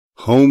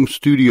Home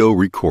Studio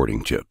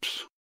Recording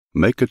Tips.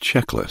 Make a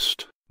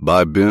Checklist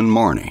by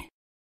Marney.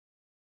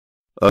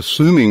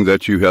 Assuming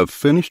that you have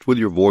finished with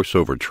your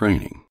voiceover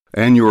training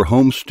and your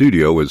home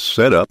studio is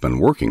set up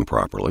and working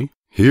properly,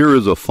 here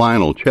is a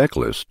final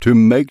checklist to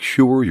make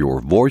sure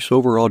your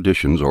voiceover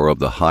auditions are of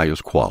the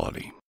highest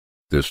quality.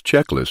 This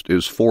checklist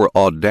is for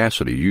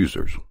Audacity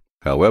users.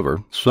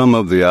 However, some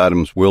of the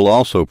items will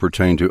also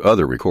pertain to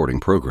other recording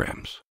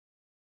programs.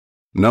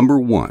 Number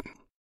 1.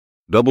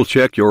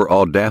 Double-check your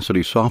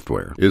Audacity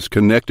software is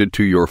connected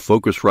to your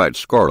Focusrite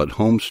Scarlett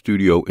home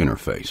studio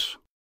interface.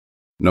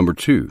 Number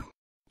 2.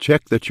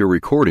 Check that your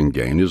recording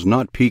gain is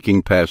not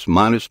peaking past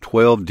minus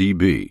 12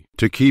 dB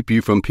to keep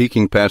you from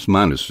peaking past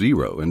minus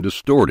 0 and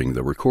distorting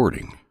the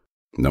recording.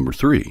 Number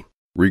 3.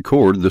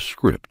 Record the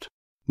script.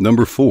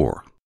 Number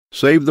 4.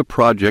 Save the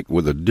project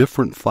with a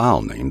different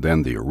file name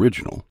than the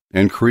original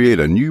and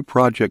create a new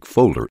project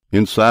folder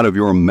inside of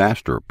your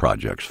master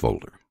projects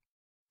folder.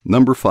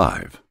 Number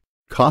 5.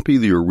 Copy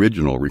the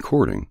original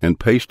recording and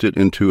paste it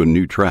into a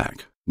new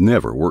track.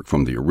 Never work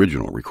from the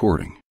original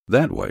recording.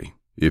 That way,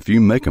 if you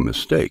make a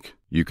mistake,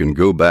 you can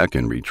go back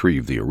and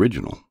retrieve the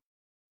original.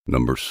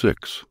 Number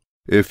 6.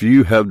 If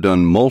you have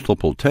done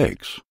multiple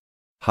takes,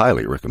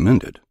 highly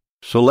recommended,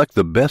 select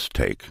the best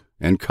take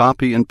and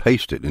copy and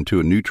paste it into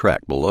a new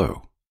track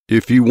below.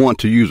 If you want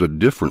to use a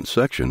different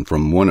section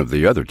from one of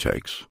the other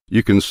takes,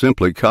 you can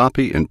simply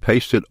copy and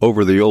paste it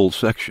over the old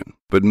section,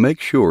 but make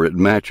sure it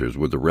matches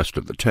with the rest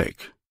of the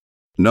take.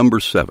 Number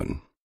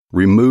 7.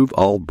 Remove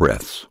all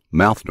breaths,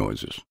 mouth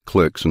noises,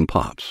 clicks, and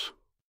pops.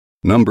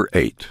 Number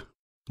 8.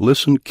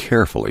 Listen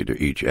carefully to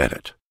each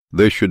edit.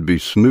 They should be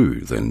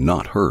smooth and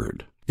not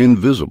heard,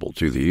 invisible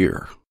to the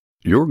ear.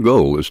 Your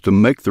goal is to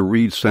make the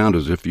read sound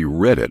as if you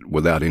read it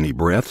without any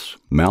breaths,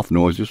 mouth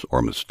noises,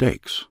 or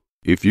mistakes.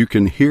 If you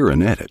can hear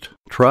an edit,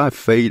 try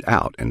fade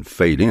out and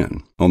fade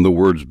in on the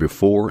words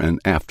before and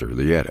after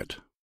the edit.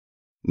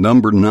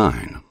 Number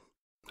 9.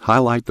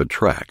 Highlight the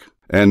track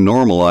and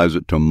normalize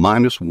it to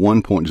minus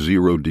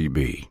 1.0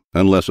 dB,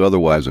 unless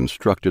otherwise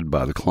instructed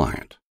by the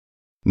client.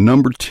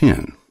 Number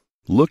 10.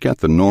 Look at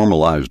the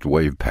normalized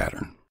wave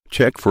pattern.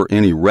 Check for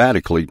any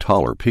radically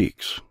taller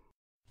peaks.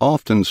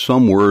 Often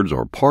some words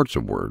or parts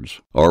of words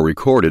are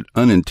recorded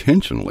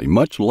unintentionally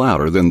much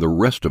louder than the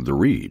rest of the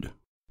read.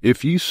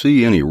 If you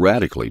see any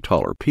radically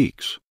taller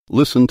peaks,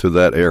 listen to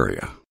that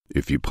area.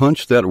 If you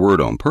punch that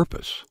word on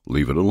purpose,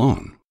 leave it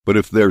alone. But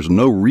if there's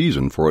no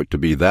reason for it to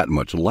be that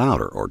much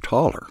louder or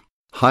taller,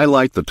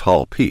 highlight the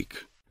tall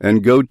peak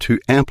and go to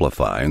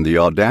Amplify in the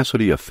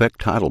Audacity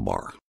Effect title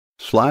bar.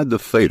 Slide the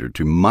fader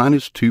to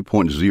minus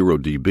 2.0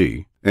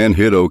 dB and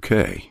hit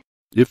OK.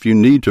 If you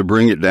need to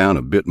bring it down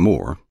a bit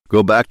more,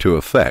 go back to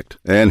Effect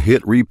and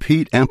hit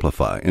Repeat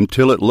Amplify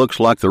until it looks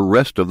like the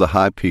rest of the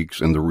high peaks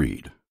in the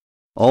read.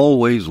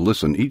 Always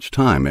listen each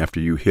time after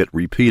you hit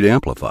Repeat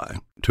Amplify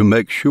to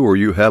make sure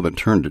you haven't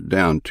turned it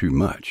down too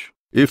much.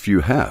 If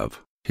you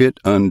have, hit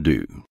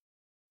Undo.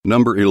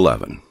 Number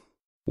 11.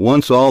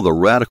 Once all the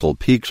radical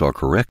peaks are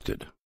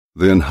corrected,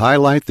 then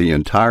highlight the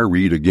entire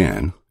read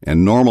again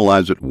and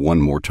normalize it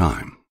one more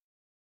time.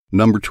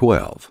 Number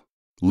 12.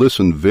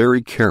 Listen very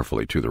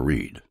carefully to the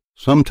read.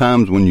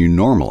 Sometimes when you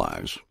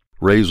normalize,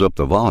 raise up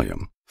the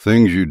volume,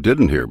 things you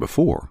didn't hear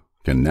before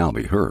can now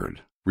be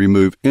heard.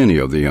 Remove any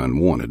of the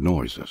unwanted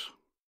noises.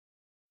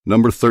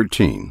 Number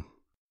 13.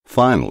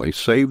 Finally,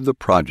 save the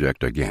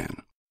project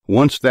again.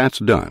 Once that's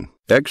done,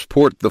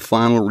 export the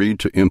final read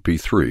to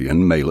MP3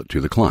 and mail it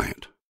to the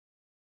client.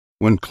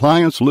 When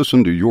clients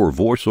listen to your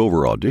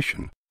voiceover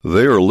audition,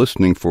 they are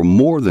listening for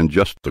more than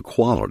just the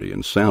quality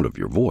and sound of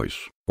your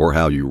voice or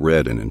how you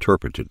read and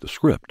interpreted the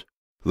script.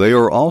 They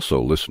are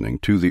also listening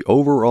to the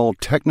overall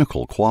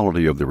technical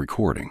quality of the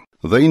recording.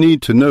 They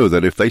need to know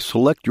that if they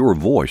select your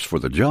voice for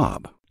the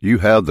job, you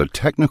have the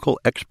technical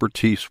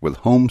expertise with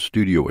home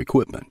studio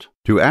equipment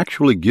to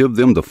actually give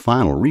them the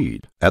final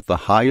read at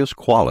the highest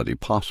quality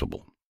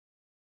possible.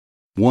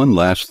 One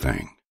last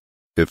thing.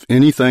 If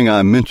anything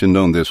I mentioned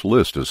on this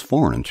list is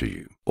foreign to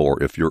you,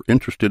 or if you're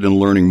interested in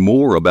learning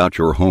more about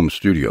your home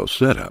studio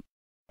setup,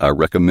 I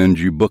recommend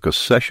you book a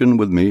session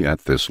with me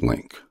at this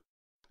link.